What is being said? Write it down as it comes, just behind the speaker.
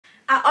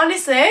I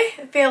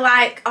honestly feel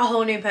like a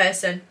whole new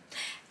person.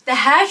 The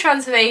hair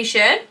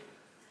transformation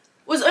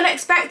was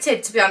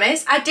unexpected, to be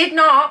honest. I did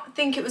not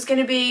think it was going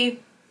to be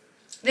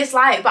this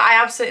light, but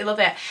I absolutely love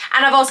it.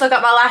 And I've also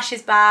got my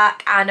lashes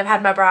back and I've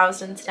had my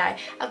brows done today.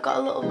 I've got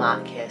a little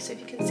mark here, so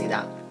if you can see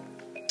that,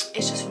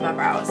 it's just for my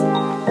brows.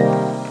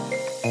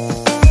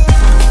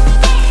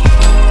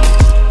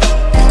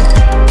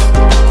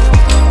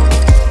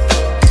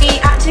 We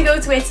actually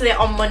go to Italy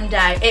on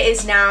Monday. It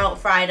is now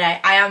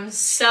Friday. I am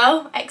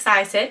so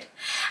excited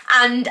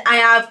and I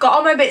have got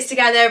all my bits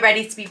together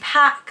ready to be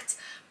packed,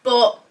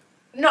 but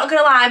not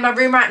gonna lie, my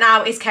room right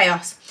now is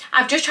chaos.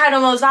 I've just tried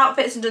on those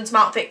outfits and done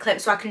some outfit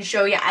clips so I can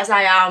show you as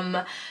I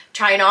am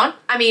trying on.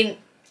 I mean,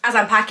 as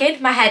I'm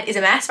packing, my head is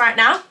a mess right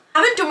now. I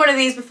haven't done one of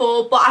these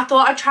before, but I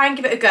thought I'd try and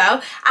give it a go.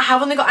 I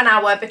have only got an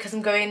hour because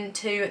I'm going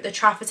to the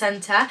Trafford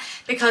Centre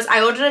because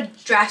I ordered a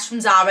dress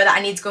from Zara that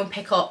I need to go and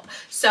pick up.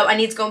 So I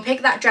need to go and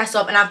pick that dress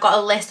up, and I've got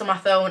a list on my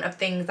phone of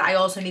things that I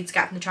also need to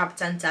get from the Trafford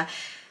Centre.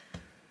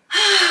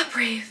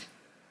 Breathe.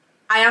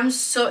 I am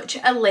such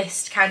a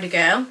list kind of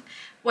girl.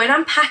 When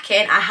I'm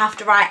packing, I have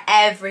to write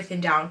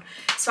everything down.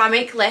 So I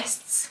make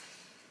lists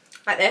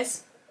like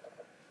this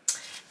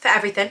for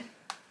everything.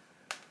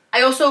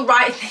 I also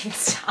write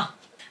things down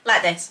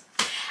like this.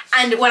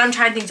 And when I'm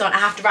trying things on, I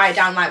have to write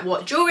down like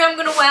what jewellery I'm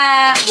going to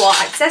wear,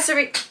 what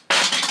accessories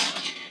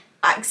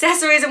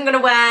I'm going to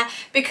wear,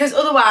 because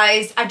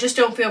otherwise I just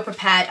don't feel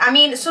prepared. I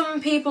mean,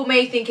 some people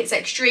may think it's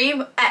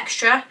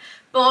extra,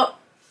 but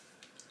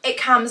it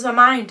calms my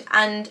mind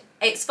and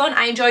it's fun.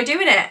 I enjoy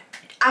doing it.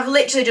 I've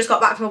literally just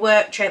got back from a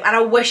work trip and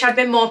I wish I'd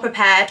been more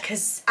prepared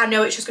because I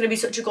know it's just going to be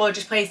such a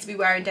gorgeous place to be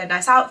wearing dead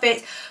nice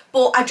outfits,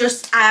 but I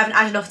haven't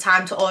had enough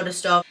time to order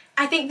stuff.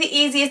 I think the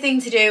easiest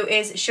thing to do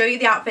is show you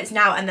the outfits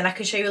now and then I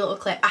can show you a little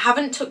clip. I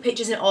haven't took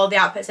pictures in all the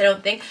outfits, I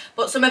don't think,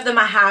 but some of them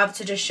I have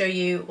to just show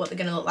you what they're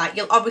going to look like.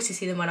 You'll obviously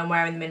see them when I'm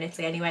wearing them in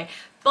Italy anyway,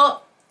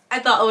 but I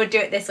thought I would do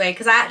it this way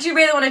because I actually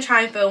really want to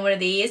try and film one of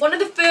these. One of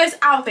the first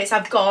outfits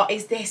I've got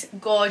is this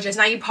gorgeous.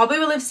 Now you probably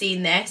will have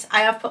seen this.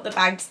 I have put the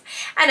bags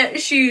and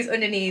shoes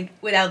underneath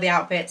without the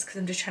outfits because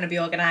I'm just trying to be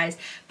organised.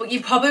 But you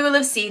probably will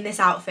have seen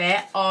this outfit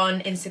on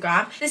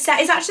Instagram. The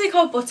set is actually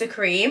called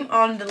Buttercream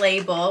on the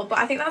label, but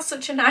I think that's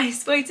such a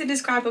nice way to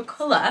describe a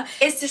colour.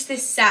 It's just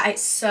this set.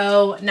 It's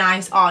so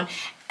nice on.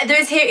 There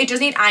is here, it does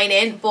need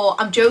ironing,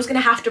 but Joe's going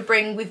to have to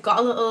bring, we've got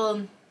a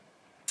little,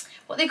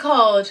 what they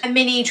called, a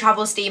mini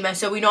travel steamer,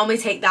 so we normally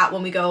take that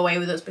when we go away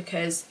with us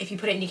because if you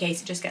put it in your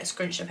case it just gets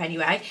scrunched up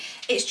anyway.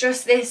 It's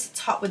just this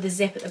top with the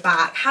zip at the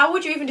back. How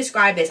would you even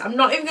describe this? I'm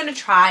not even going to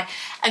try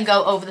and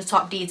go over the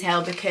top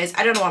detail because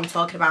I don't know what I'm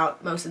talking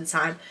about most of the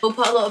time. We'll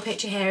put a little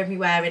picture here of me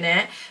wearing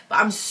it, but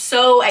I'm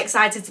so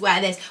excited to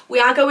wear this. We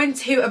are going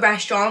to a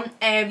restaurant,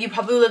 you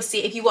probably will have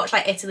seen if you watch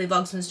like Italy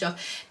vlogs and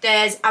stuff.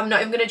 I'm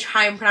not even going to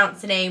try and pronounce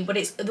the name, but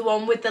it's the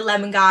one with the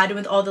lemon garden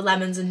with all the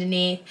lemons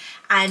underneath,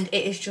 and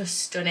it is just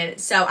stunning.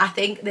 So I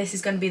think this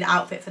is going to be the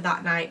outfit for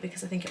that night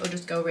because I think it will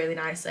just go really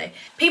nicely.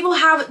 People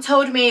have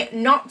told me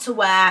not to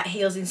wear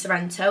heels in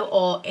Sorrento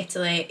or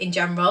Italy in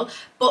general,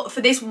 but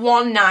for this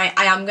one night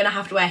I am going to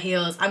have to wear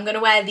heels. I'm going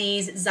to wear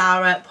these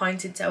Zara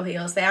pointed toe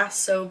heels. They are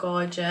so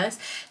gorgeous.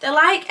 They're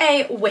like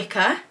a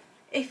wicker,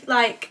 if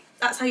like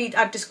that's how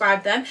I'd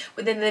describe them,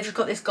 but then they've just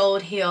got this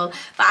gold heel.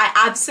 But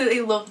I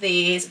absolutely love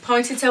these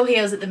pointed toe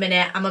heels at the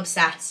minute. I'm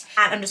obsessed,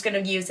 and I'm just going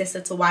to use this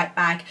little white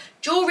bag.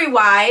 Jewellery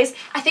wise,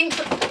 I think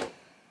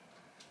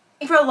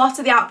for a lot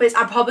of the outfits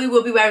I probably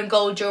will be wearing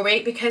gold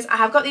jewellery because I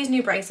have got these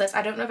new bracelets.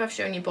 I don't know if I've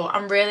shown you, but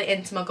I'm really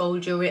into my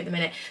gold jewellery at the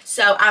minute.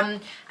 So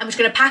I'm just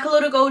going to pack a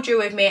load of gold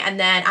jewellery with me, and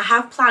then I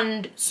have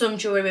planned some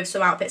jewellery with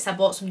some outfits. I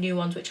bought some new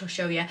ones which I'll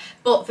show you,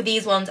 but for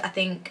these ones I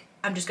think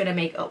I'm just going to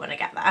make it up when I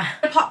get there.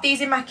 I'm going to pop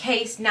these in my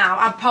case now.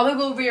 I probably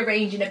will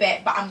rearrange in a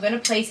bit, but I'm going to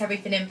place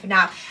everything in for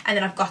now, and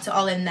then I've got it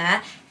all in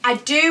there. I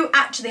do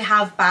actually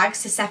have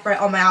bags to separate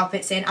all my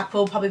outfits in. I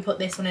will probably put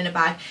this one in a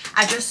bag.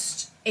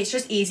 It's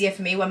just easier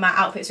for me when my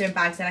outfits are in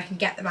bags, then I can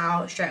get them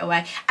out straight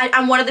away.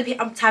 I'm one of the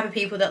type of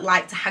people that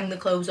like to hang the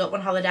clothes up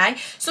on holiday.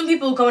 Some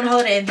people go on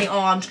holiday and think, oh,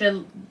 I'm just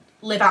going to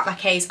live out my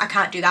case. I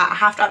can't do that. I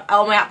have to have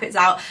all my outfits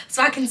out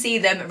so I can see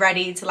them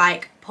ready to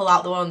like pull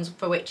out the ones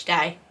for which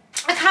day.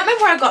 I can't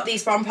remember where I got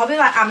these from, probably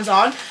like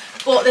Amazon,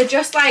 but they're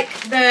just like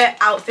the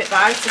outfit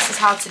bags. This is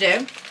how to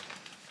do.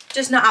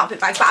 Just not outfit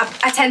bags, but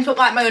I tend to put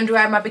like my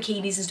underwear and my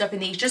bikinis and stuff in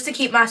these just to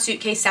keep my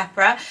suitcase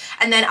separate.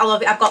 And then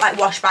I've got like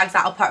wash bags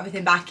that I'll put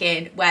everything back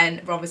in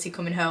when we're obviously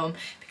coming home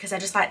because I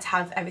just like to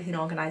have everything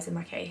organised in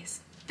my case.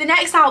 The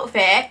next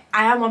outfit,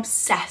 I am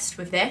obsessed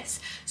with this.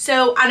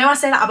 So I know I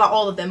say that about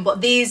all of them,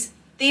 but these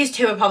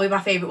two are probably my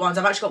favourite ones.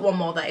 I've actually got one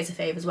more that is a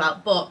fave as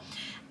well. But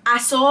I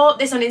saw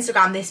this on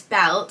Instagram, this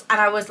belt, and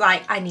I was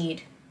like, I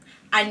need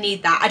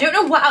that. I don't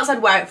know what else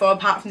I'd wear it for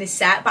apart from this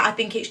set, but I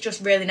think it's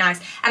just really nice.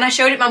 And I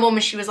showed it my mum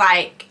and she was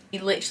like,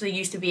 you literally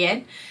used to be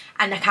in,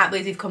 and I can't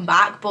believe they've come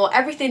back. But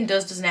everything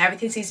does, doesn't it?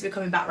 Everything seems to be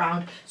coming back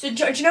round. So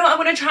do you know what I'm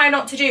going to try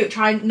not to do?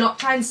 Not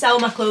try and sell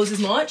my clothes as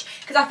much,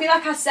 because I feel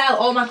like I sell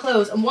all my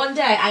clothes and one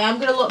day I am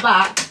going to look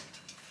back.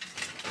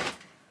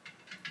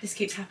 This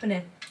keeps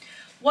happening.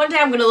 one day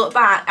I'm going to look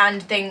back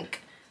and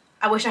think,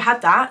 I wish I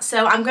had that.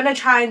 So I'm going to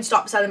try and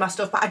stop selling my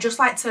stuff, but I just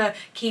like to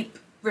keep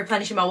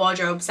replenishing my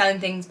wardrobe, selling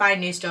things, buying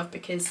new stuff,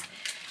 because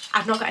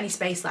I've not got any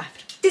space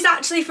left. This is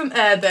actually from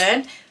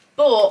Urban,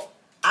 but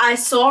I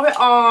saw it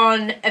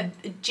on a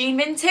jean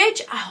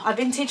vintage, a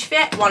vintage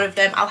fit, one of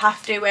them. I'll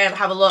have to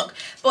have a look.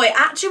 But it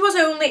actually was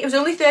only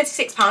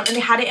 £36, and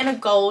they had it in a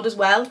gold as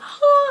well.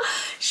 Oh,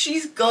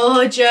 she's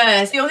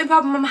gorgeous. The only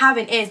problem I'm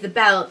having is the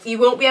belt. You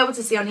won't be able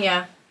to see on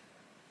here.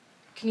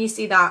 Can you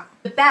see that?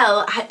 The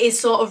belt is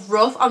sort of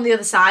rough on the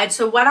other side,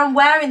 so when I'm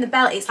wearing the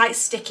belt, it's like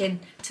sticking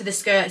to the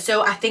skirt.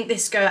 So I think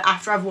this skirt,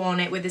 after I've worn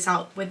it with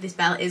this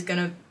belt, is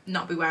gonna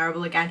not be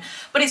wearable again.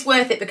 But it's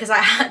worth it because I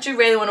actually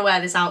really want to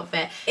wear this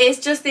outfit. It's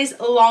just this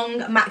long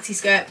maxi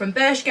skirt from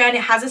Bershka, and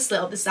it has a slit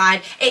up the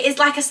side. It is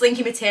like a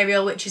slinky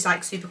material, which is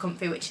like super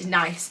comfy, which is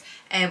nice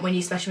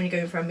especially when you're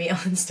going for a meal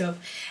and stuff.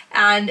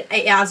 And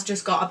it has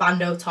just got a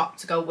bandeau top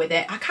to go with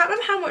it. I can't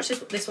remember how much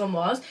this one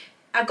was.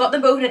 I got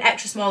them both in an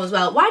extra small as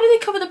well. Why do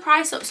they cover the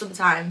price up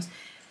sometimes?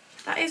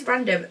 That is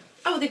random.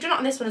 Oh, they've done it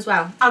on this one as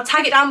well. I'll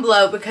tag it down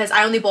below because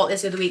I only bought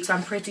this the other week, so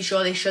I'm pretty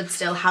sure they should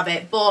still have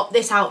it. But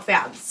this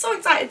outfit, I'm so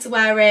excited to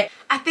wear it.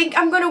 I think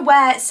I'm going to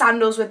wear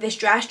sandals with this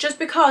dress just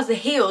because the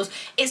heels,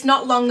 it's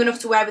not long enough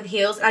to wear with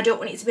heels, and I don't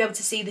want you to be able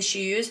to see the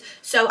shoes.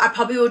 So I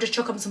probably will just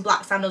chuck on some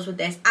black sandals with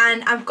this.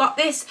 And I've got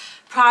this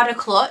Prada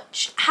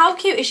clutch. How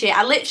cute is she?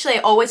 I literally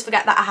always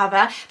forget that I have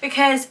her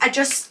because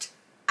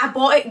I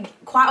bought it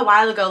quite a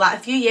while ago, like a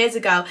few years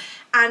ago,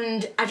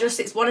 and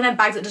it's one of them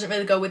bags that doesn't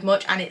really go with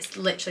much, and it's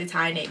literally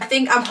tiny. I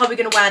think I'm probably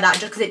going to wear that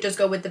just because it does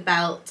go with the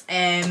belt.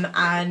 And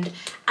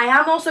I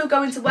am also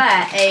going to wear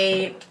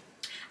I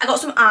got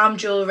some arm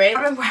jewellery. I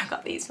don't remember where I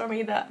got these from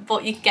either,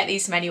 but you can get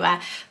these from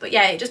anywhere. But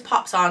yeah, it just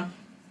pops on.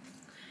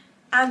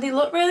 And they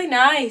look really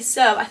nice,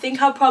 so I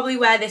think I'll probably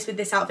wear this with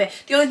this outfit.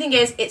 The only thing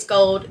is, it's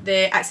gold,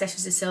 the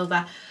accessories are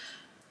silver.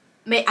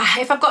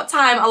 If I've got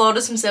time, I'll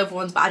order some silver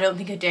ones, but I don't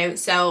think I do.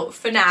 So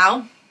for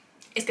now,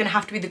 it's going to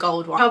have to be the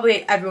gold one.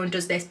 Probably everyone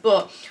does this,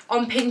 but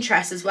on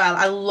Pinterest as well,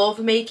 I love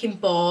making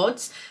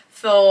boards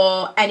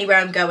for anywhere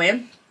I'm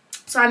going.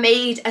 So I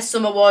made a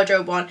summer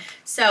wardrobe one.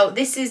 So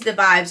this is the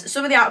vibes.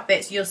 Some of the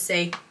outfits you'll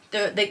see,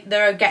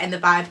 they're getting the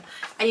vibe.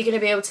 Are you going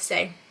to be able to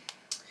see?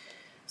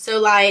 So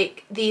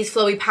like these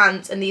flowy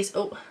pants and these,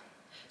 so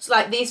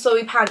like these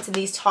flowy pants and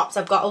these tops,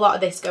 I've got a lot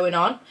of this going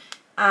on.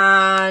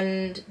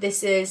 And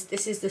this is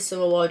the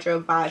summer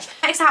wardrobe vibe.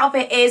 Next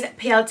outfit is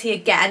PLT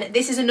again.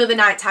 This is another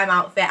nighttime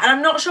outfit, and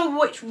I'm not sure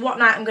what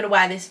night I'm going to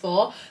wear this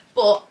for,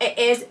 but it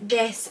is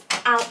this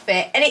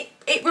outfit, and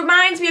it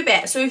reminds me a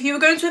bit. So if you were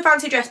going to a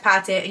fancy dress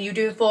party and you're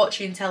doing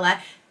fortune teller,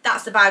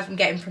 that's the vibe I'm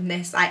getting from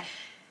this. Like,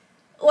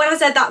 when I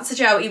said that to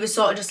Joe, he was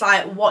sort of just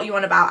like, what are you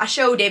on about? I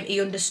showed him, he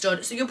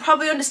understood. So you'll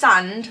probably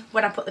understand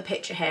when I put the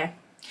picture here.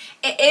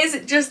 It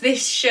is just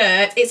this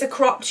shirt. It's a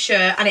cropped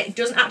shirt, and it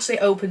doesn't actually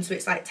open, so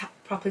it's like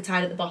properly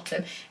tied at the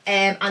bottom.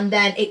 And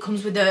then it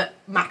comes with a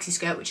maxi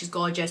skirt, which is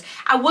gorgeous.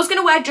 I was going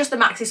to wear just the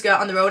maxi skirt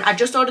on their own. I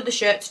just ordered the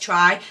shirt to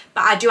try,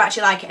 but I do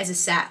actually like it as a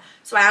set,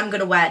 so I am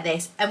going to wear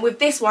this. And with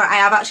this one, I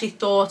have actually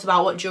thought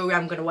about what jewellery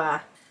I'm going to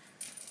wear.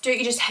 Don't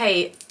you just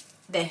hate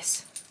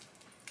this?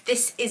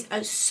 This is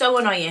so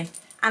annoying,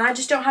 and I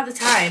just don't have the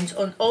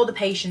time or the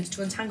patience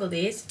to untangle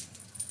these.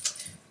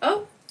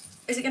 Oh,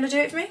 is it going to do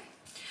it for me?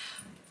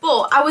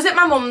 But I was at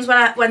my mum's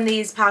when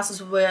these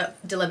parcels were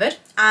delivered,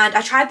 and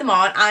I tried them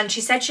on, and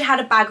she said she had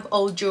a bag of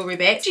old jewellery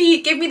bits.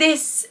 She gave me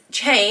this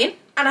chain,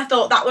 and I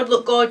thought that would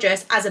look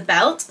gorgeous as a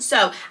belt.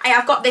 So I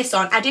have got this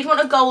on. I did want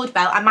a gold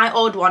belt. I might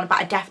order one, but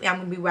I definitely am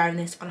going to be wearing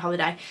this on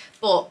holiday.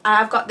 But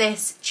I've got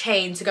this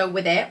chain to go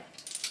with it.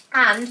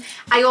 And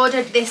I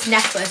ordered this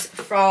necklace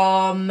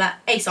from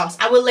Asos.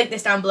 I will link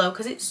this down below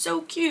because it's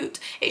so cute.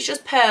 It's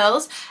just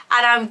pearls,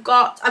 and I'm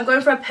going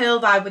for a pearl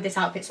vibe with this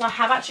outfit. So I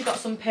have actually got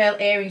some pearl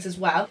earrings as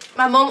well.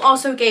 My mum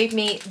also gave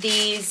me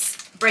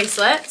these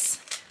bracelets,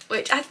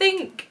 which I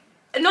think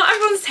not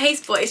everyone's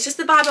taste, but it's just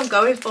the vibe I'm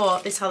going for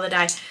this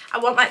holiday. I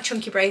want like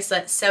chunky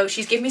bracelets, so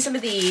she's given me some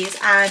of these,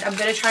 and I'm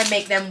going to try and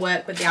make them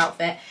work with the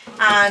outfit.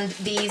 And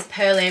these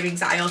pearl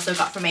earrings that I also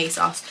got from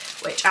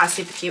Asos, which are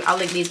super cute. I'll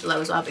link these below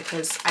as well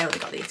because I only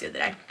got these the other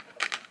day.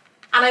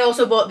 And I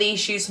also bought these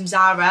shoes from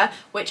Zara,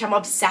 which I'm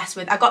obsessed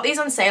with. I got these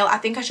on sale. I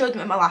think I showed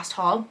them in my last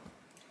haul.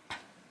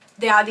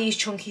 They are these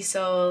chunky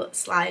sole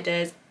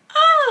sliders.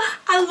 Oh,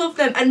 I love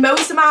them. And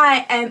most of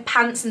my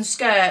pants and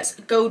skirts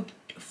go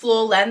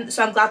floor length,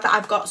 so I'm glad that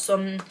I've got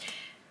some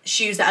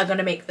shoes that are going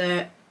to make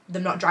them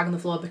not drag on the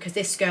floor, because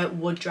this skirt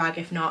would drag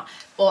if not.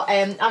 But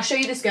I'll show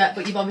you the skirt,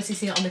 but you've obviously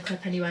seen it on the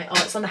clip anyway.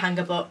 Oh, it's on the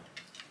hanger, but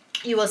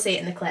you will see it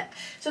in the clip.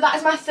 So that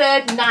is my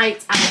third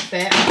night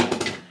outfit.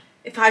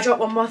 If I drop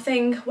one more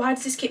thing, why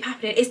does this keep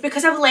happening? It's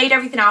because I've laid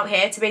everything out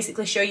here to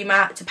basically show you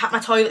to pack my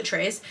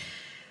toiletries.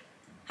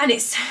 And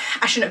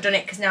I shouldn't have done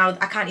it because now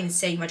I can't even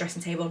see my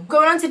dressing table.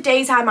 Going on to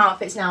daytime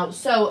outfits now.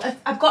 So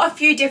I've got a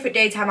few different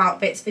daytime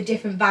outfits for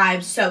different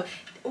vibes. So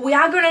we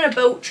are going on a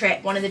boat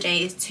trip one of the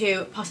days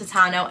to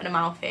Positano and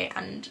Amalfi,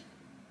 and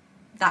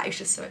that is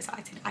just so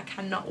exciting. I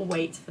cannot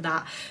wait for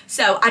that.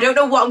 So I don't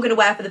know what I'm going to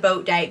wear for the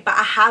boat day, but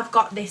I have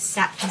got this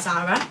set from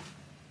Zara.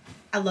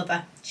 I love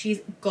her.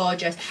 She's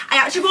gorgeous. I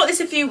actually bought this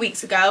a few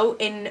weeks ago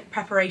in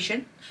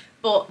preparation,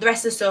 but the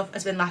rest of the stuff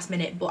has been last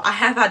minute. But I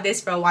have had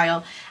this for a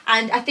while,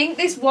 and I think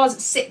this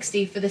was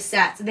 60 for the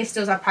set. This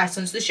does have price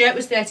on. So the shirt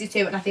was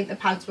 32, and I think the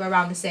pants were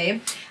around the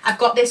same. I've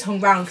got this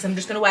hung round because I'm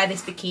just going to wear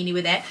this bikini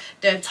with it.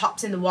 The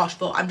top's in the wash,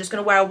 but I'm just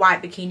going to wear a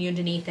white bikini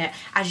underneath it,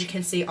 as you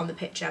can see on the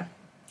picture.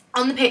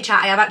 On the picture,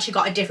 I have actually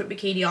got a different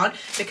bikini on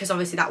because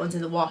obviously that one's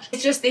in the wash.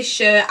 It's just this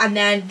shirt and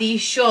then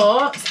these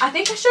shorts. I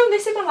think I showed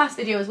this in my last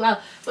video as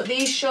well. But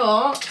these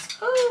shorts,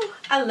 oh,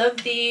 I love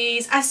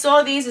these. I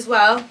saw these as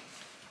well.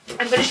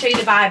 I'm going to show you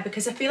the vibe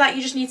because I feel like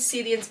you just need to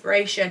see the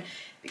inspiration,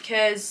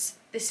 because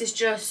this is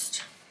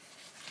just,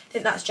 I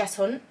think that's Jess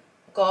Hunt,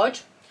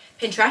 Gorge,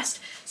 Pinterest.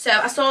 So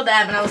I saw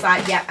them and I was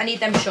like, yeah, I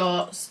need them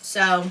shorts.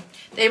 So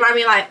they remind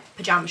me of like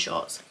pyjama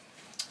shorts.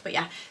 But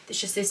yeah,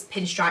 it's just this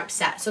pinstripe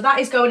set. So that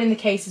is going in the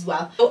case as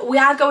well. But we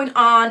are going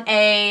on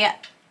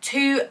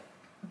two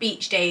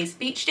beach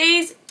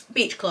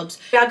clubs.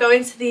 We are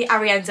going to the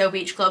Arienzo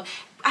Beach Club.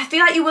 I feel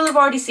like you will have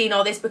already seen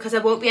all this because I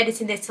won't be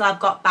editing this till I've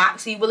got back.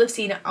 So you will have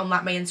seen it on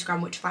like my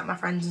Instagram, which is like my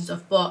friends and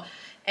stuff. But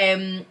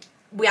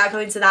we are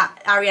going to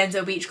that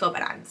Arienzo Beach Club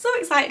and I'm so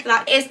excited for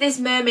that. It's this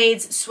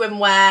Mermaids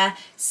swimwear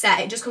set.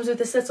 It just comes with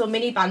this little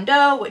mini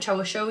bandeau, which I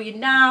will show you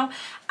now.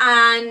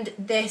 And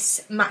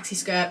this maxi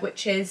skirt,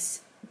 which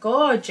is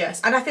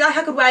gorgeous. And I feel like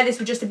I could wear this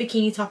with just a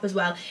bikini top as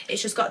well.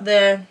 It's just got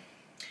the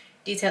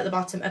detail at the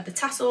bottom of the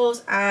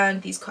tassels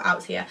and these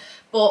cutouts here.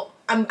 But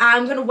I'm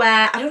gonna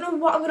wear, I don't know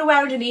what I'm gonna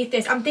wear underneath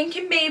this. I'm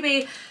thinking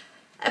maybe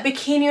a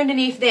bikini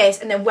underneath this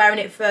and then wearing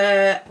it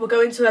for, we're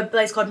going to a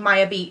place called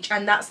Maya Beach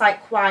and that's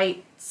like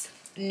quite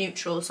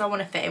neutral, so I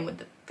want to fit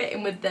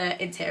in with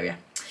the interior.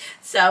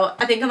 So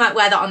I think I might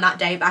wear that on that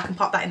day, but I can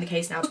pop that in the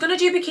case now. I was gonna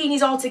do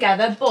bikinis all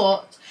together,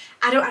 but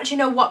I don't actually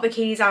know what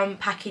bikinis I'm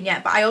packing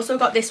yet. But I also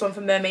got this one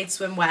from Mermaids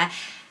swimwear.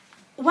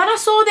 When I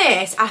saw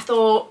this, I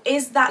thought,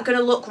 is that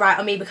gonna look right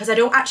on me? Because I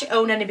don't actually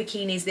own any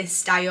bikinis this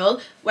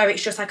style, where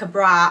it's just like a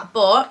bra,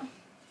 but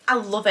I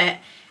love it.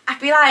 I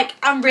feel like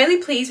I'm really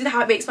pleased with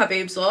how it makes my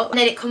boobs look. And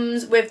then it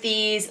comes with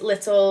these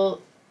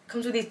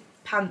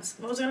pants,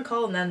 what was I gonna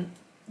call them then?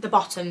 The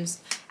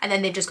bottoms, and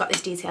then they've just got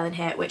this detail in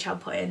here, which I'll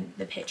put in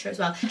the picture as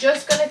well. I'm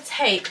just gonna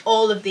take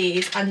all of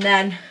these, and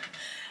then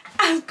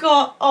I've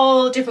got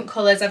all different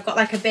colours. I've got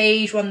like a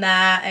beige one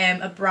there,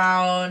 a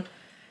brown,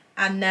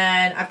 and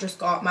then I've just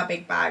got my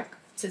big bag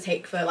to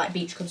take for like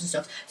beach clubs and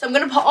stuff. So I'm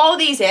gonna put all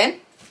these in.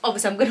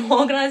 Obviously I'm gonna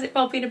organise it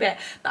properly in a bit,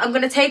 but I'm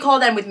gonna take all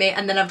them with me,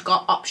 and then I've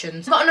got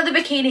options. I've got another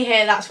bikini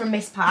here that's from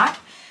Misspap.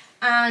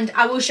 And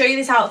I will show you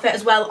this outfit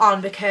as well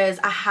on, because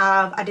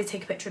I did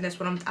take a picture in this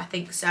one, I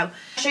think so. I'll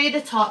show you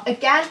the top.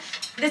 Again,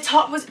 the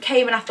top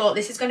came and I thought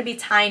this is going to be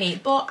tiny,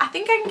 but I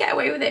think I can get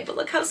away with it. But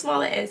look how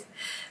small it is.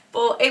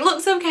 But it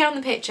looks okay on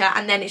the picture,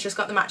 and then it's just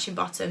got the matching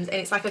bottoms, and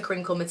it's like a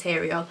crinkle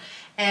material.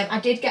 I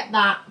did get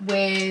that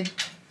with,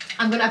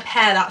 I'm going to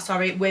pair that,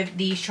 sorry, with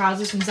these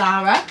trousers from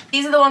Zara.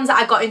 These are the ones that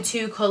I got in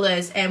two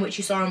colours, which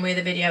you saw on my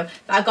other video.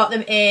 But I got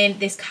them in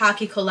this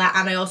khaki colour,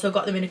 and I also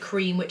got them in a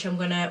cream, which I'm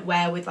going to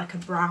wear with like a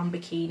brown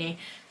bikini.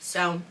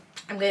 So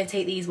I'm going to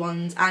take these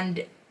ones,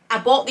 and I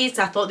bought these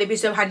because I thought they'd be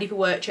so handy for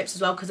work trips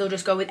as well, because they'll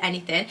just go with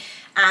anything.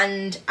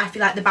 And I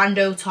feel like the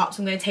bandeau tops,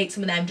 I'm going to take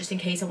some of them just in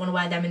case I want to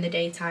wear them in the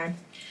daytime.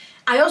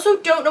 I also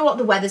don't know what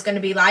the weather's going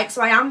to be like,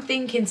 so I am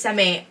thinking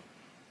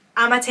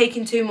am I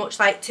taking too many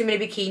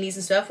bikinis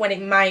and stuff when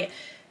it might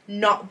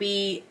not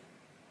be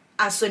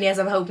as sunny as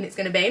I'm hoping it's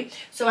going to be.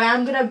 So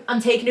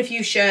I'm taking a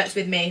few shirts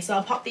with me, so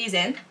I'll pop these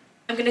in.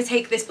 I'm going to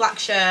take this black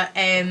shirt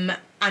and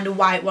a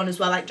white one as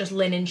well, like just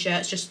linen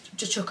shirts, just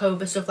to chuck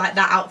over stuff like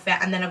that outfit,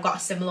 and then I've got a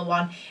similar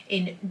one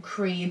in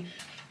cream.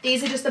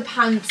 These are just the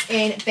pants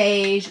in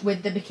beige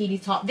with the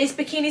bikini top. This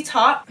bikini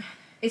top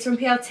is from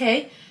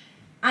PLT.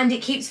 And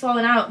it keeps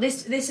falling out.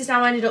 This is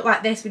now ended up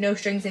like this with no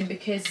strings in,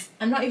 because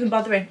I'm not even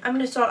bothering. I'm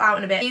going to sort it out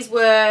in a bit. These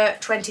were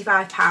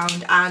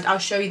 £25, and I'll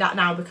show you that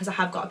now because I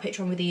have got a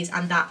picture on with these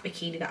and that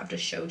bikini that I've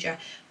just showed you,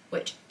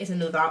 which is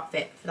another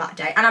outfit for that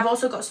day. And I've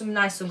also got some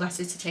nice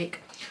sunglasses to take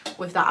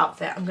with that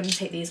outfit. I'm going to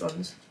take these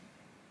ones,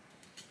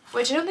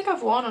 which I don't think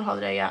I've worn on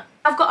holiday yet.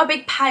 I've got a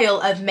big pile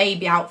of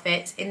maybe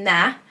outfits in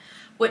there,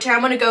 which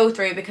I'm going to go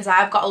through because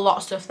I've got a lot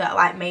of stuff that are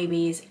like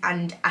maybes,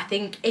 and I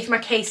think if my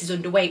case is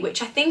underweight,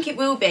 which I think it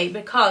will be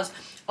because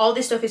all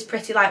this stuff is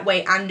pretty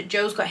lightweight, and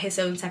Joe's got his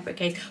own separate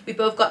case. We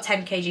both got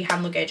 10 kg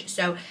hand luggage,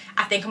 so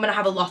I think I'm going to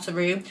have a lot of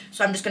room.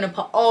 So I'm just going to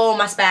put all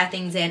my spare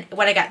things in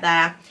when I get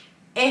there.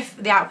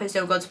 If the outfits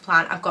don't go to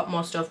plan, I've got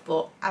more stuff,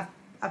 but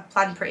I've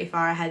planned pretty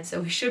far ahead, so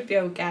we should be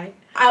okay.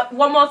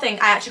 One more thing,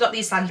 I actually got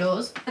these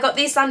sandals. I got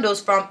these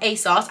sandals from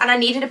Asos, and I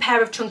needed a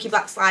pair of chunky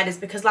black sliders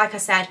because, like I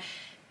said,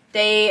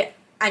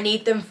 I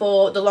need them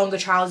for the longer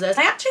trousers.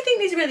 I actually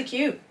think these are really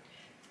cute.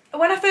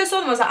 When I first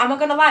saw them, I was like, am I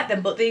going to like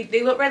them? But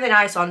they look really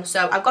nice on.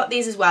 So I've got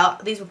these as well.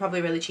 These were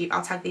probably really cheap.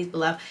 I'll tag these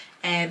below.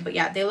 But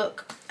yeah, they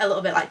look a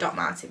little bit like Doc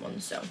Martin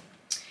ones. So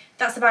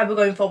that's the vibe we're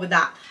going for with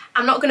that.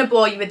 I'm not going to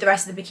bore you with the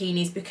rest of the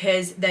bikinis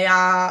because they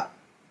are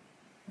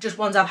just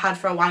ones I've had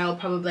for a while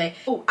probably.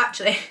 Oh,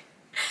 actually,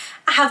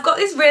 I have got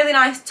this really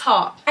nice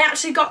top. I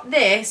actually got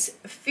this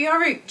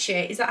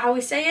Fiorucci, is that how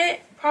we say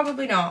it?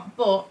 Probably not,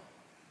 but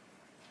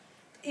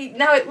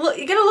now look,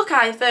 you're gonna look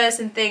at it first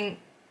and think,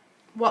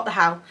 what the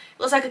hell? It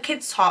looks like a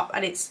kid's top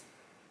and it's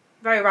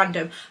very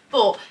random.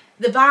 But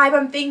the vibe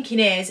I'm thinking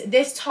is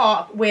this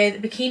top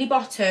with bikini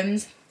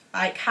bottoms,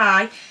 like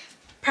high,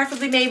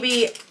 preferably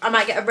maybe I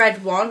might get a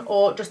red one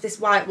or just this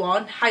white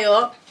one, high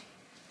up.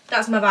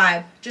 That's my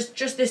vibe.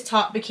 Just this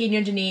top, bikini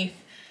underneath.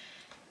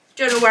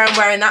 Don't know where I'm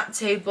wearing that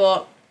to,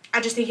 but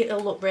I just think it'll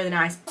look really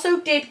nice.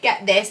 Also did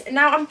get this.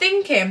 Now I'm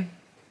thinking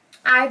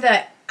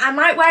either I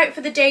might wear it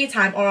for the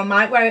daytime or I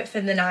might wear it for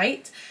the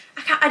night.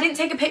 I didn't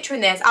take a picture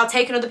in this. I'll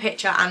take another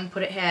picture and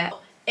put it here.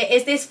 It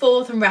is this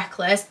Fourth and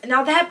Reckless.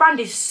 Now their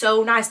brand is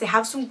so nice. They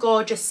have some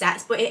gorgeous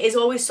sets, but it is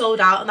always sold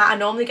out, and that I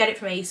normally get it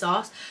from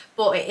Asos,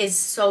 but it is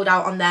sold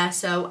out on there,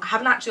 so I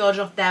haven't actually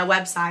ordered off their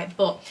website.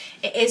 But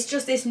it is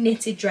just this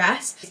knitted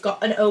dress. It's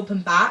got an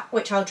open back,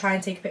 which I'll try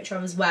and take a picture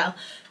of as well.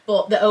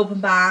 But the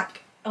open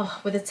back, oh,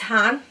 with a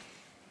tan,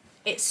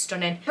 it's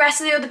stunning. The rest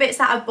of the other bits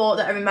that I've bought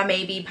that are in my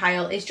maybe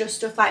pile is just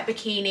stuff like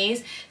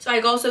bikinis. So I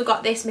also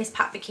got this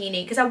Misspap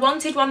Bikini because I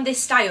wanted one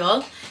this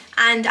style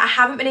and I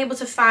haven't been able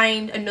to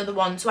find another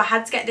one, so I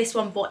had to get this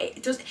one, but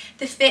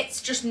the fit's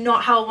just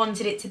not how I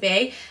wanted it to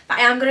be. But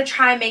I am going to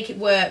try and make it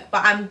work,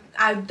 but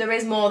there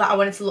is more that I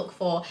wanted to look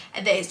for,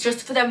 and it's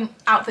just for them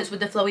outfits with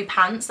the flowy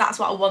pants. That's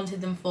what I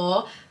wanted them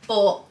for,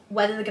 but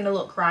whether they're going to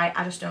look right,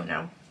 I just don't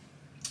know.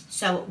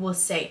 So we'll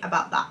see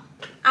about that.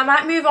 I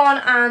might move on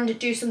and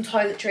do some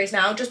toiletries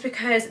now, just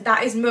because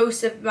that is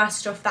most of my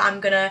stuff that I'm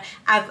gonna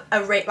have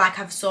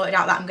I've sorted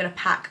out that I'm gonna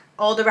pack.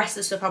 All the rest of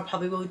the stuff I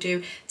probably will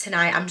do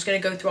tonight. I'm just gonna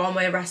go through all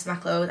my rest of my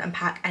clothes and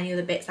pack any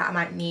other bits that I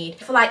might need.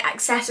 For like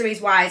accessories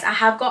wise, I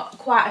have got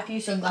quite a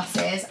few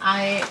sunglasses.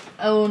 I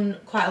own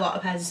quite a lot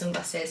of pairs of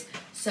sunglasses,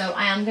 so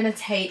I am gonna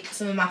take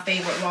some of my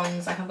favourite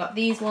ones. Like I've got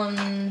these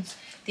ones.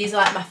 These are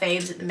like my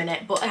faves at the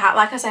minute, but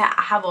like I say,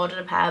 I have ordered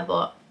a pair,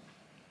 but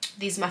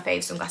these are my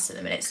fave sunglasses at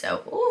the minute,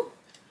 so ooh,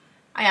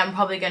 I am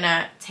probably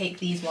gonna take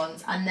these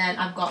ones. And then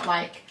I've got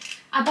like,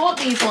 I bought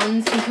these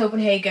ones in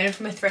Copenhagen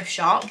from a thrift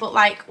shop, but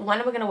like,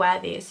 when are we gonna wear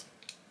these?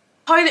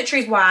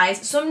 Toiletries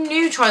wise, some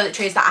new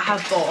toiletries that I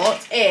have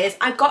bought is,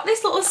 I got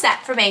this little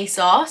set from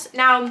Asos.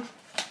 Now,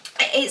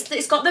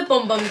 it's got the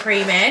Bum Bum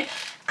cream in,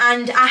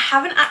 and I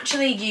haven't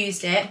actually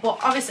used it, but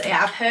obviously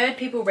I've heard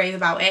people rave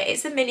about it.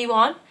 It's the mini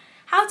one.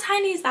 How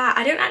tiny is that?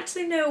 I don't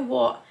actually know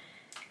what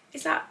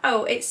is that.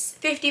 Oh, it's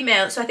 50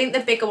 ml, so I think the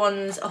bigger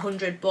one's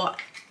 100, but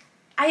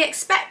I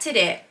expected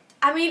it.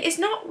 I mean, it's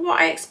not what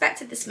I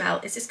expected the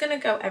smell. It's just gonna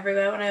go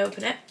everywhere when I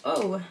open it.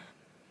 Oh,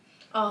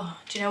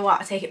 do you know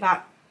what? I take it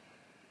back.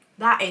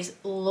 That is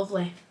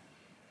lovely.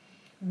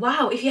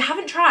 Wow, if you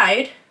haven't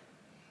tried,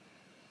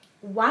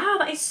 wow,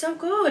 that is so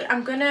good.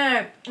 I'm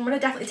gonna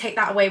definitely take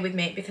that away with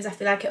me, because I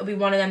feel like it'll be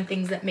one of them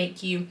things that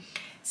make you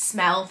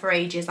smell for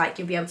ages. Like,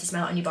 you'll be able to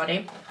smell it on your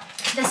body.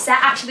 The set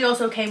actually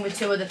also came with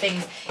two other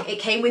things. It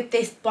came with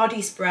this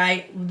body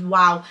spray.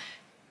 Wow.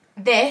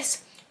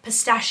 This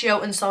pistachio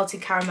and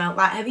salted caramel.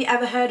 Like, have you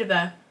ever heard of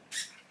her?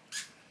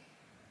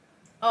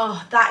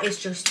 Oh, that is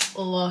just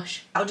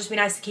lush. That'll just be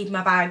nice to keep in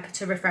my bag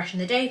to refresh in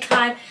the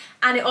daytime.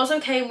 And it also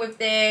came with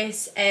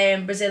this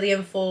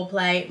Brazilian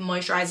Foreplay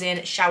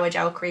moisturising shower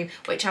gel cream,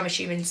 which I'm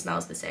assuming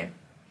smells the same.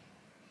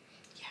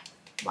 Yeah,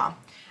 wow.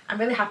 I'm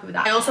really happy with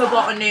that. I also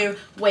bought a new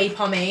whey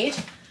pomade.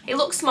 It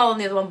looks small on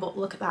the other one, but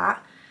look at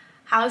that.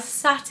 How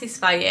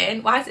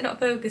satisfying. Why is it not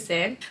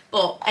focusing?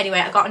 But anyway,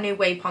 I got a new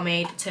whey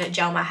pomade to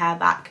gel my hair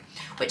back,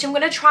 which I'm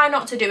going to try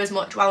not to do as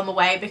much while I'm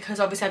away, because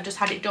obviously I've just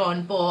had it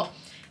done. But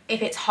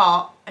if it's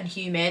hot and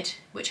humid,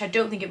 which I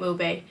don't think it will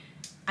be,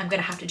 I'm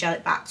going to have to gel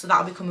it back. So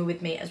that'll be coming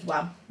with me as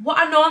well. What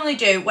I normally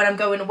do when I'm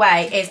going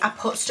away is I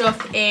put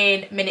stuff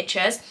in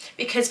miniatures,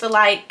 because for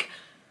like,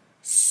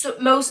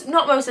 not most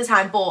of the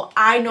time, but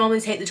I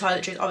normally take the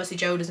toiletries. Obviously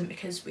Joe doesn't,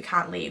 because we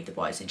can't leave. The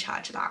boys in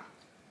charge of that.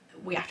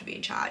 We have to be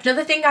in charge.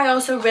 Another thing I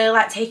also really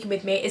like taking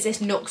with me is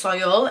this Nux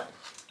oil.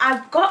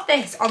 I've got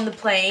this on the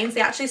planes.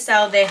 They actually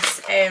sell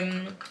this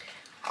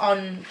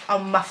on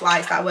my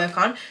flights that I work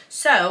on.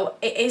 So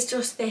it is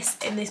just this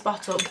in this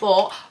bottle,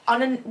 but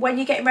when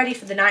you're getting ready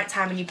for the night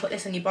time and you put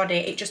this on your body,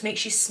 it just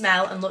makes you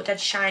smell and look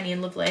dead shiny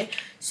and lovely.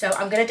 So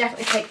I'm going to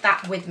definitely take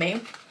that with me.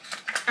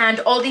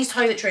 And all these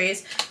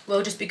toiletries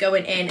will just be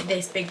going in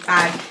this big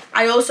bag.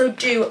 I also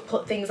do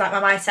put things like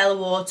my micellar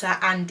water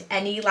and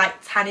any like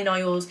tanning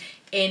oils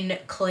in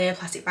clear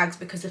plastic bags,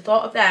 because the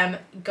thought of them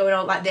going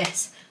all like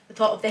this, the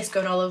thought of this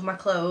going all over my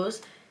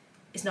clothes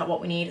is not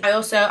what we need.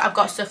 I've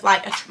got stuff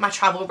like my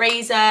travel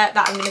razor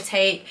that I'm going to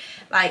take,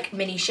 like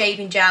mini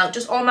shaving gel,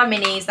 just all my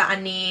minis that I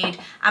need.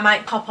 I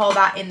might pop all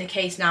that in the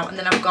case now. And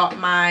then I've got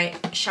my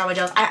shower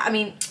gels. I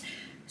mean,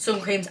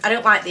 sun creams. I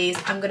don't like these.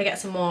 I'm going to get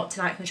some more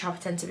tonight from the travel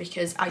centre,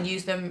 because I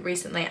used them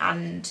recently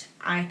and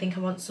I think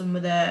I want some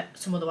other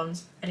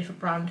ones, a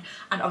different brand.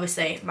 And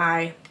obviously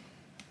my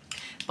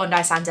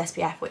Bondi Sands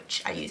SPF,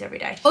 which I use every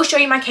day. I'll show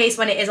you my case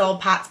when it is all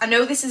packed. I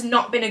know this has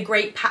not been a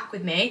great pack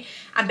with me.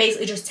 I'm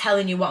basically just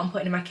telling you what I'm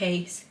putting in my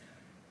case.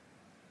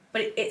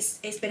 but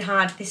it's been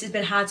hard. This has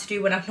been hard to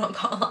do when I've not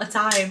got a lot of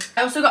time.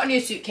 I also got a new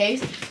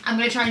suitcase. I'm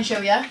going to try and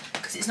show you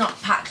because it's not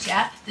packed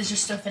yet. There's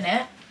just stuff in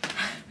it.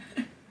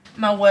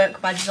 My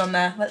work badge is on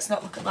there. Let's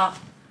not look at that.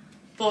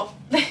 But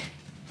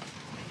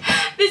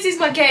this is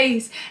my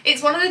case.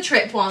 It's one of the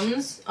trip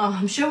ones. Oh,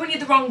 I'm showing you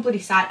the wrong bloody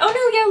side. Oh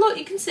no, yeah, look,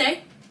 you can see.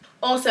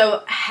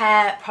 Also,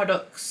 hair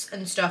products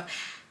and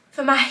stuff.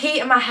 For my heat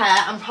and my hair,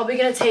 I'm probably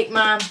going to take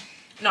my,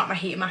 not my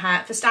heat and my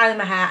hair, for styling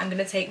my hair, I'm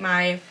going to take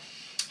my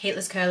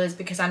heatless curlers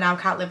because I now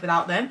can't live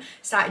without them.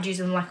 Started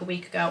using them like a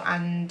week ago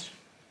and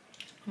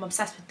I'm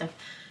obsessed with them.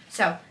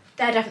 So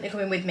they're definitely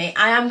coming with me.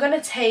 I am going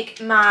to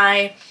take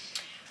my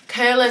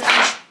curlers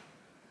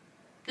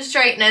and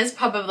straighteners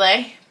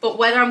probably, but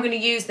whether I'm going to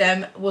use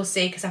them we'll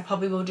see, because I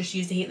probably will just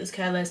use the heatless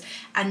curlers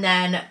and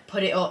then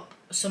put it up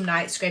some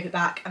nights, scrape it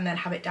back and then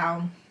have it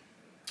down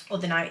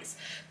other nights.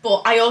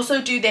 But I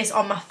also do this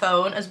on my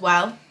phone as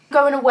well.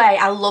 Going away,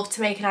 I love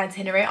to make an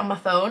itinerary on my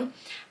phone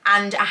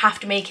and I have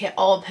to make it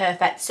all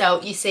perfect.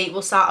 So you see,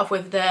 we'll start off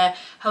with the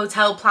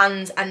hotel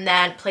plans and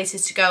then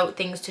places to go,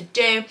 things to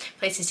do,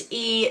 places to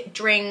eat,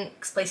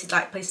 drinks, places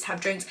to have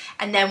drinks,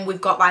 and then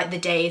we've got like the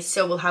days.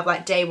 So we'll have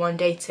like day 1,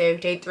 day 2,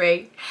 day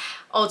 3,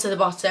 all to the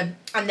bottom,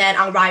 and then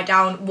I'll write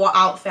down what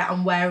outfit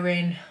I'm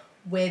wearing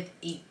with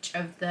each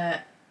of the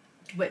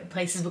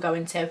places we're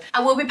going to.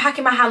 I will be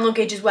packing my hand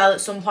luggage as well at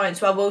some point,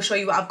 so I will show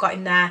you what I've got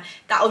in there.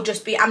 That'll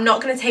just be, I'm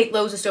not going to take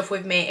loads of stuff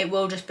with me, it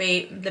will just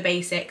be the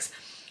basics,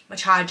 my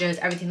chargers,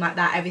 everything like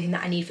that, everything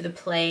that I need for the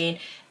plane.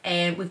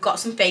 And we've got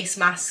some face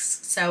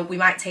masks, so we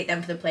might take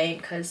them for the plane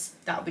because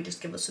that'll be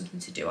just give us something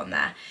to do on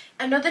there.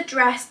 Another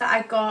dress that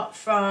I got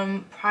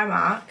from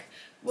Primark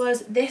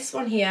was this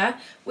one here.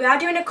 We are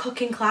doing a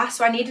cooking class,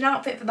 so I need an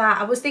outfit for that.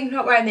 I was thinking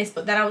about wearing this,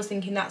 but then I was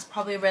thinking that's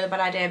probably a really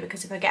bad idea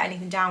because if I get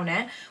anything down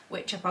it,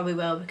 which I probably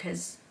will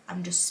because I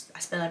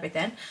spill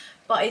everything.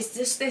 But it's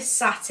just this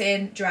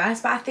satin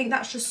dress, but I think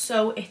that's just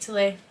so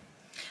Italy.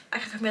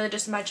 Like I can really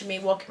just imagine me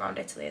walking around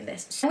Italy in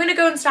this. So I'm going to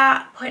go and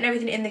start putting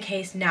everything in the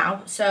case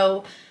now.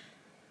 So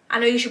I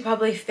know you should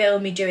probably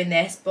film me doing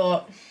this,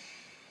 but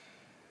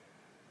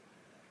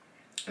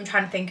I'm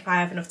trying to think if I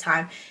have enough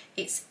time.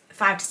 It's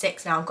 5 to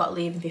 6 now, I've got to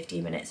leave in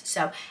 15 minutes.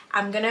 So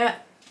I'm going to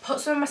put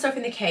some of my stuff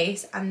in the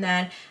case and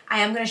then I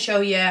am going to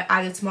show you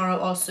either tomorrow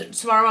or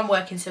tomorrow I'm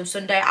working, so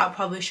Sunday I'll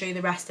probably show you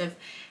the rest of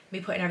me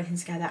putting everything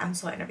together and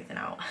sorting everything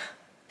out.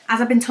 As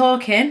I've been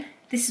talking,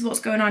 this is what's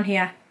going on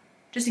here,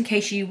 just in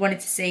case you wanted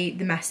to see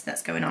the mess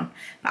that's going on.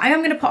 But I am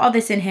going to put all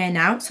this in here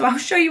now, so I'll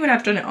show you when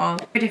I've done it all.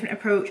 A different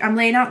approach. I'm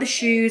laying out the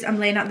shoes, I'm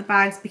laying out the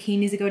bags,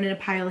 bikinis are going in a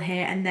pile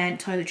here, and then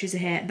toiletries are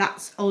here.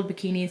 That's old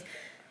bikinis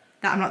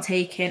that I'm not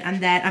taking, and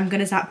then I'm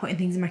going to start putting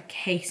things in my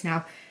case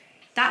now.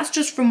 That's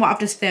just from what I've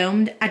just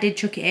filmed. I did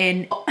chuck it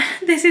in.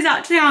 This is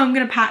actually how I'm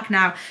going to pack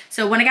now.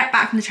 So when I get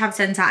back from the travel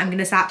centre, I'm going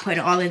to start putting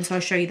it all in, so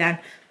I'll show you then.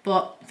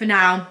 But for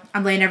now,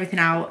 I'm laying everything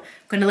out.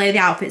 I'm going to lay the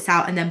outfits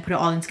out and then put it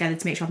all in together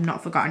to make sure I've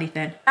not forgot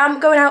anything.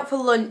 I'm going out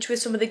for lunch with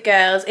some of the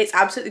girls. It's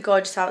absolutely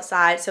gorgeous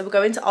outside. So we're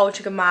going to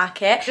Altrincham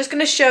Market. Just going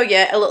to show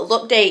you a little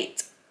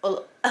update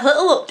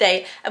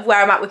of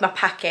where I'm at with my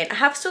packing. I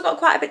have still got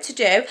quite a bit to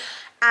do.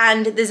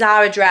 And the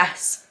Zara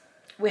dress,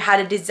 we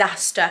had a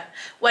disaster.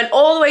 Went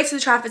all the way to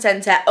the Trafford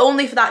Centre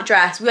only for that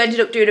dress. We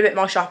ended up doing a bit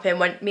more shopping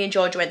when me and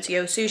Georgia went to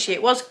Yo Sushi.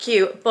 It was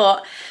cute,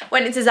 but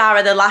went into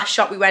Zara, the last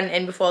shop we went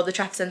in before the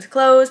Trafford Centre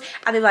closed,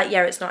 and they were like,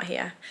 yeah, it's not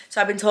here.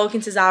 So I've been talking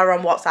to Zara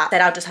on WhatsApp,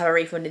 said I'll just have a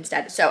refund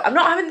instead. So I'm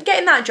not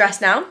getting that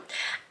dress now.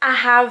 I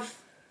have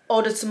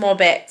ordered some more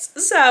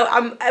bits.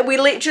 So we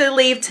literally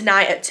leave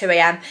tonight at 2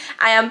 AM.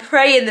 I am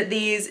praying that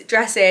these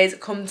dresses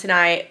come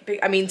today,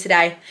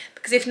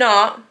 because if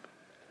not,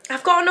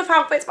 I've got enough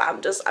outfits, but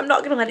I'm not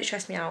going to let it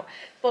stress me out.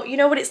 But you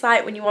know what it's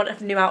like when you want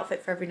a new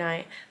outfit for every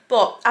night.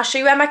 But I'll show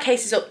you where my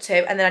case is up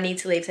to, and then I need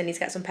to leave, so I need to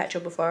get some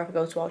petrol before I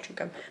go to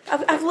Altrincham.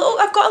 I've got a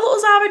little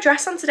Zara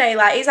dress on today,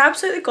 like it's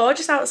absolutely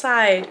gorgeous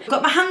outside. I've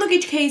got my hand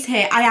luggage case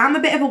here. I am a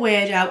bit of a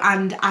weirdo,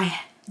 and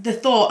the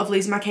thought of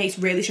losing my case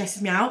really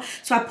stresses me out.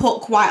 So I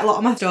put quite a lot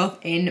of my stuff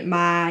in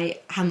my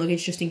hand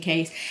luggage just in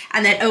case.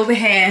 And then over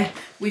here,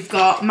 we've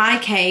got my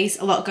case,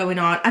 a lot going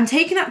on. I'm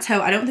taking that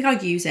tote, I don't think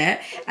I'll use it.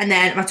 And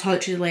then my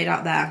toiletries are laid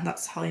out there.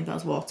 That's Holly and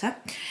Belle's water.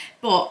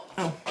 But,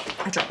 oh,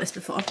 I dropped this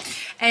before.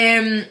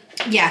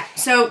 Yeah,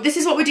 so this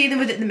is what we're dealing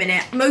with at the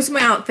minute. Most of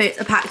my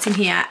outfits are packed in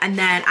here, and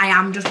then I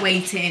am just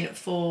waiting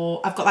for,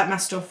 I've got like my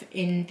stuff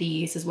in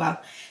these as well.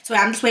 So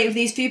I'm just waiting for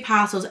these few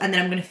parcels, and then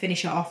I'm going to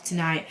finish it off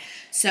tonight.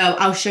 So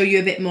I'll show you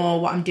a bit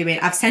more what I'm doing.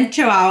 I've sent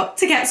Joe out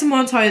to get some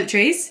more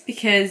toiletries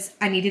because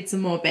I needed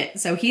some more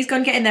bits. So he's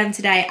gone getting them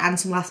today and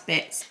some last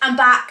bits. I'm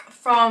back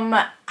from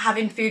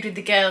having food with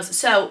the girls.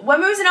 So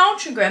when we was in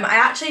Altrincham, I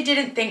actually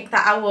didn't think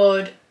that I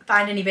would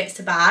find any bits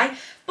to buy,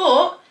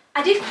 but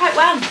I did quite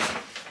well.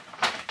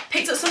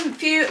 Picked up some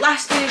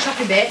last few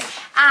shopping bits,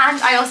 and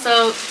I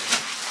also,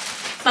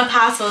 my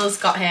parcels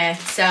got here,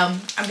 so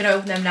I'm gonna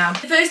open them now.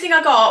 The first thing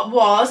I got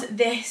was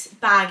this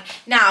bag.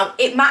 Now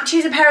it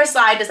matches a pair of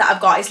sliders that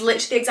I've got. It's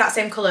literally the exact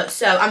same colour,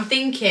 so I'm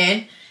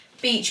thinking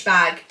beach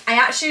bag.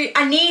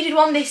 I needed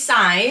one this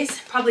size,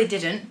 probably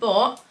didn't,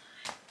 but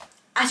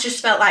I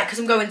just felt like, because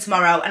I'm going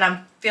tomorrow and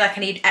I feel like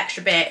I need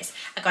extra bits,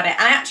 I got it.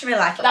 And I actually really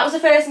like it. That was the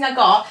first thing I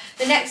got.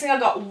 The next thing I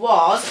got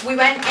was, we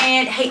went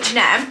in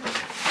H&M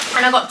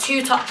and I got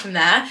 2 tops from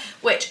there,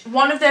 which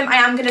one of them I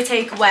am going to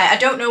take away. I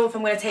don't know if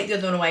I'm going to take the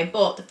other one away,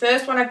 but the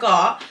first one I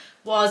got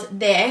was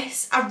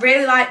this. I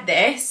really like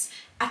this.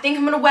 I think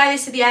I'm going to wear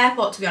this to the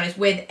airport, to be honest,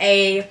 with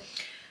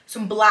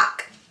some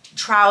black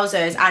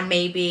trousers and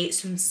maybe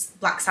some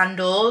black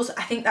sandals.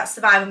 I think that's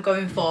the vibe I'm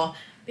going for,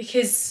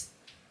 because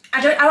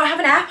I don't have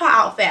an airport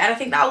outfit and I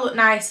think that'll look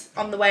nice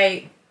on the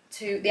way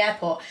to the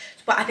airport,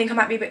 but I think I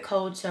might be a bit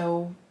cold,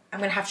 so I'm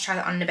gonna have to try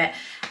that on in a bit.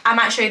 I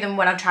might show you them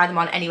when I try them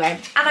on anyway.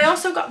 And I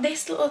also got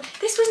this was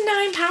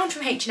 £9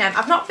 from H&M.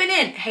 I've not been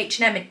in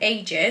H&M in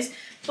ages,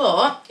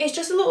 but it's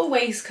just a little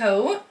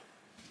waistcoat,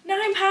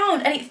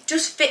 £9, and it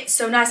just fits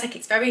so nice. Like,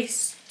 it's very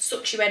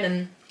sucks you in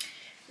and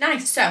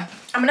nice. So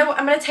I'm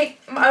gonna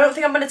take, I don't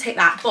think I'm gonna take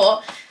that,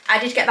 but I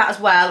did get that as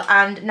well,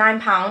 and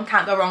 £9,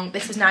 can't go wrong.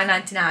 This was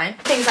 £9.99.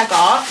 Things I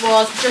got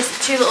was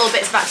just 2 little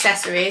bits of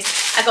accessories.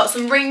 I got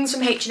some rings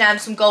from H&M,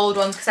 some gold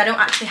ones, because I don't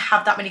actually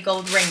have that many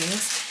gold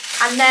rings.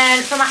 And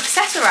then from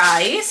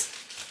Accessorize,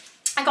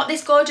 I got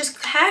this gorgeous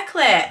hair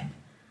clip,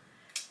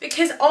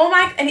 because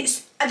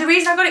the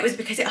reason I got it was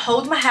because it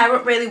holds my hair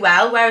up really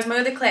well, whereas my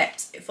other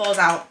clips, it falls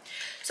out.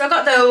 So I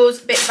got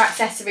those bits of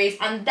accessories,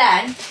 and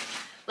then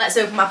let's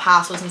open my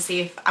parcels and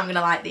see if I'm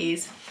gonna like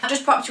these. I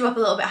just propped you up a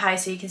little bit high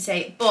so you can see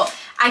it, but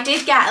I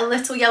did get a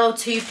little yellow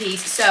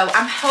 2-piece, so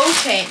I'm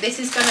hoping this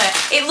is gonna,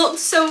 it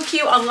looks so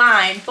cute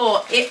online,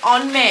 but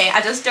on me,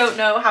 I just don't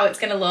know how it's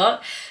gonna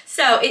look.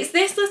 So it's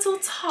this little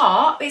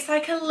top, it's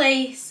like a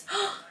lace.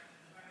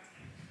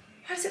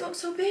 Why does it look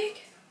so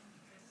big?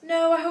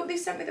 No, I hope they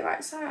sent me the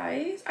right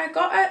size. I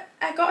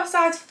got a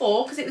size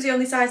 4 because it was the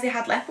only size they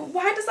had left, but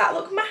why does that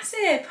look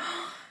massive?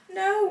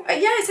 No,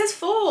 yeah, it says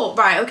 4.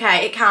 Right,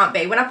 okay, it can't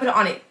be. When I put it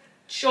on,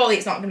 surely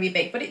it's not going to be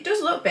big, but it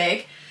does look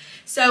big.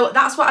 So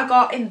that's what I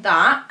got in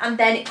that, and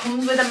then it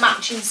comes with a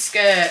matching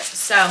skirt.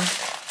 So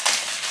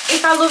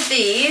if I love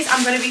these,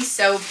 I'm going to be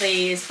so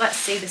pleased. Let's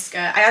see the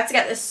skirt. I had to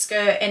get this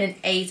skirt in an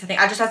 8, I think.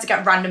 I just had to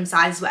get random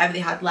sizes, whatever they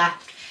had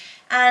left.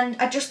 And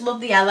I just love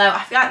the yellow.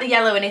 I feel like the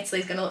yellow in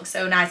Italy is going to look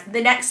so nice.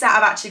 The next set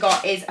I've actually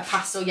got is a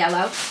pastel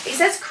yellow. It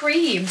says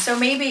cream, so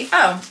maybe,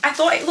 oh, I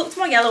thought it looked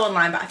more yellow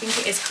online, but I think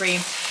it is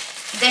cream.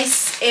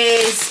 This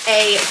is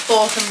a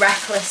Forth and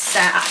Reckless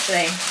set,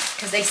 actually,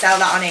 because they sell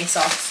that on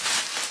Asos.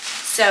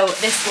 So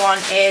this one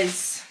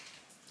is,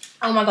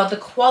 oh my god, the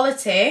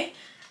quality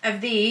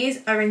of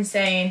these are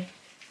insane.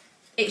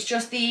 It's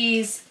just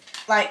these,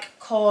 like,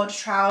 cord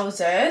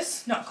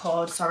trousers. Not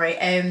cord, sorry.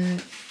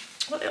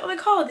 What are they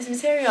called? This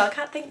material, I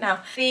can't think now.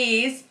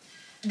 These,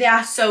 they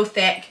are so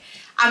thick.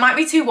 I might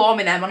be too warm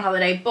in them on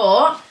holiday,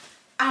 but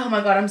oh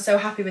my god, I'm so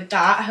happy with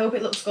that. I hope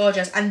it looks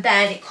gorgeous. And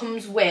then it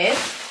comes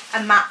with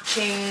a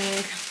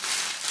matching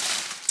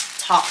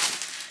top.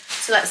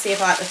 So let's see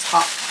if I like the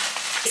top.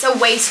 It's a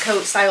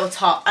waistcoat style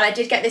top, and I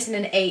did get this in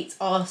an 8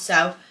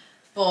 also,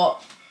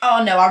 but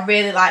oh no, I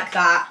really like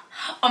that.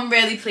 I'm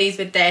really pleased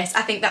with this.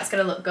 I think that's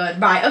gonna look good.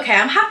 Right, okay,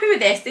 I'm happy with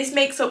this. This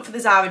makes up for the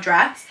Zara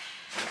dress.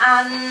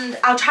 And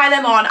I'll try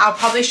them on. I'll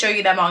probably show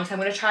you them on, because I'm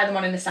going to try them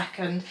on in a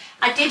second.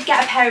 I did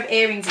get a pair of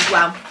earrings as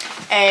well.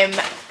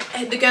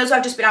 The girls who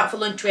I've just been out for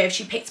lunch with,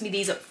 she picked me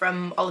these up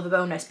from Oliver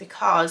Bonus,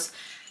 because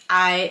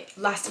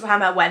last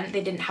time I went,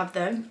 they didn't have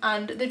them.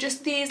 And they're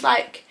just these,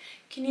 like,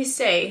 can you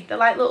see? They're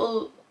like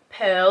little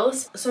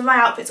pearls. Some of my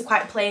outfits are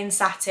quite plain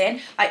satin,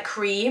 like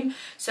cream.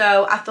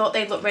 So I thought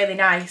they'd look really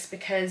nice,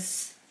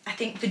 because I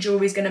think the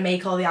jewellery's going to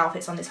make all the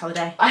outfits on this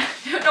holiday. I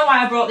don't know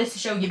why I brought this to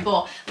show you,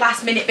 but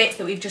last minute bits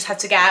that we've just had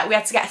to get. We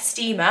had to get a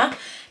steamer,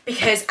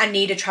 because I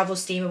need a travel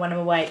steamer when I'm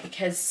away,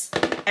 because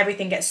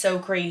everything gets so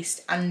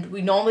creased. And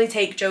we normally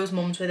take Joe's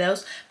mum's with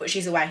us, but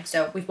she's away,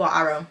 so we've bought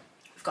our own.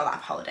 We've got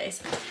that for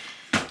holidays.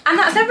 And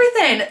that's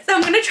everything. So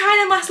I'm going to try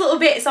them last little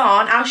bits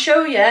on. I'll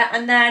show you,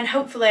 and then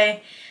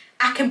hopefully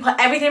I can put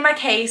everything in my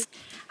case.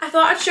 I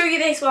thought I'd show you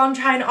this while I'm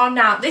trying it on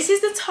now. This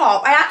is the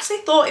top. I actually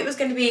thought it was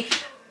going to be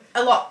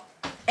a lot.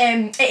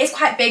 It is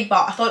quite big,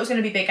 but I thought it was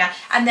going to be bigger.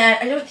 And then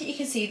I don't think you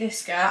can see this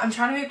skirt. I'm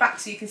trying to move back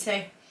so you can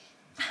see.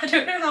 I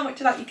don't know how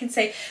much of that you can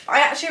see, but I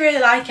actually really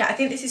like it. I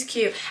think this is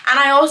cute. And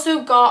I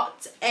also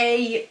got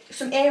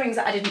some earrings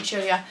that I didn't show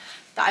you that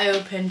I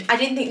opened. I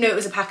didn't know it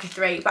was a pack of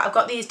 3, but I've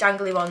got these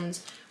dangly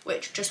ones,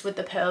 which just with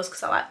the pearls,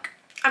 because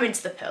I'm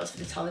into the pearls for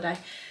this holiday.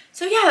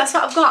 So yeah, that's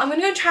what I've got. I'm going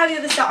to go try the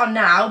other set on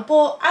now,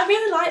 but I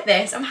really like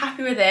this. I'm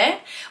happy with it.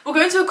 We're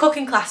going to a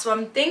cooking class, so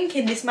I'm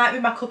thinking this might be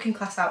my cooking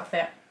class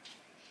outfit.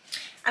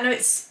 I know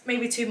it's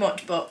maybe too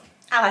much, but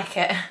I like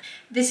it.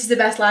 This is the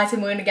best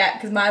lighting we're going to get,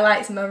 because my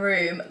lights in my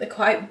room, they're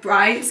quite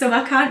bright, so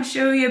I can't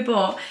show you,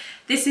 but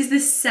this is the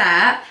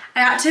set.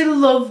 I actually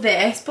love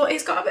this, but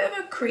it's got a bit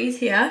of a crease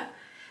here.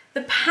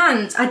 The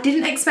pants, I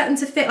didn't expect them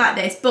to fit like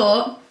this,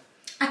 but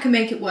I can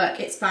make it work.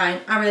 It's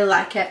fine. I really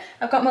like it.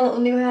 I've got my little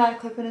new hair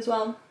clip in as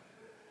well.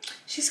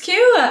 She's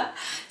cute.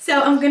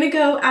 So I'm going to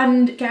go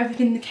and get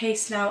everything in the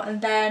case now,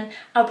 and then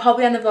I'll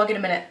probably end the vlog in a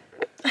minute.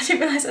 I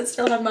didn't realise I'd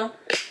still have my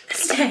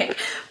say.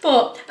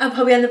 But I'll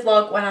probably end the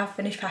vlog when I've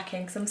finished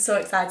packing because I'm so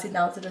excited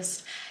now to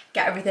just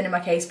get everything in my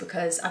case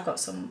because I've got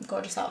some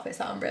gorgeous outfits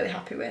that I'm really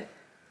happy with.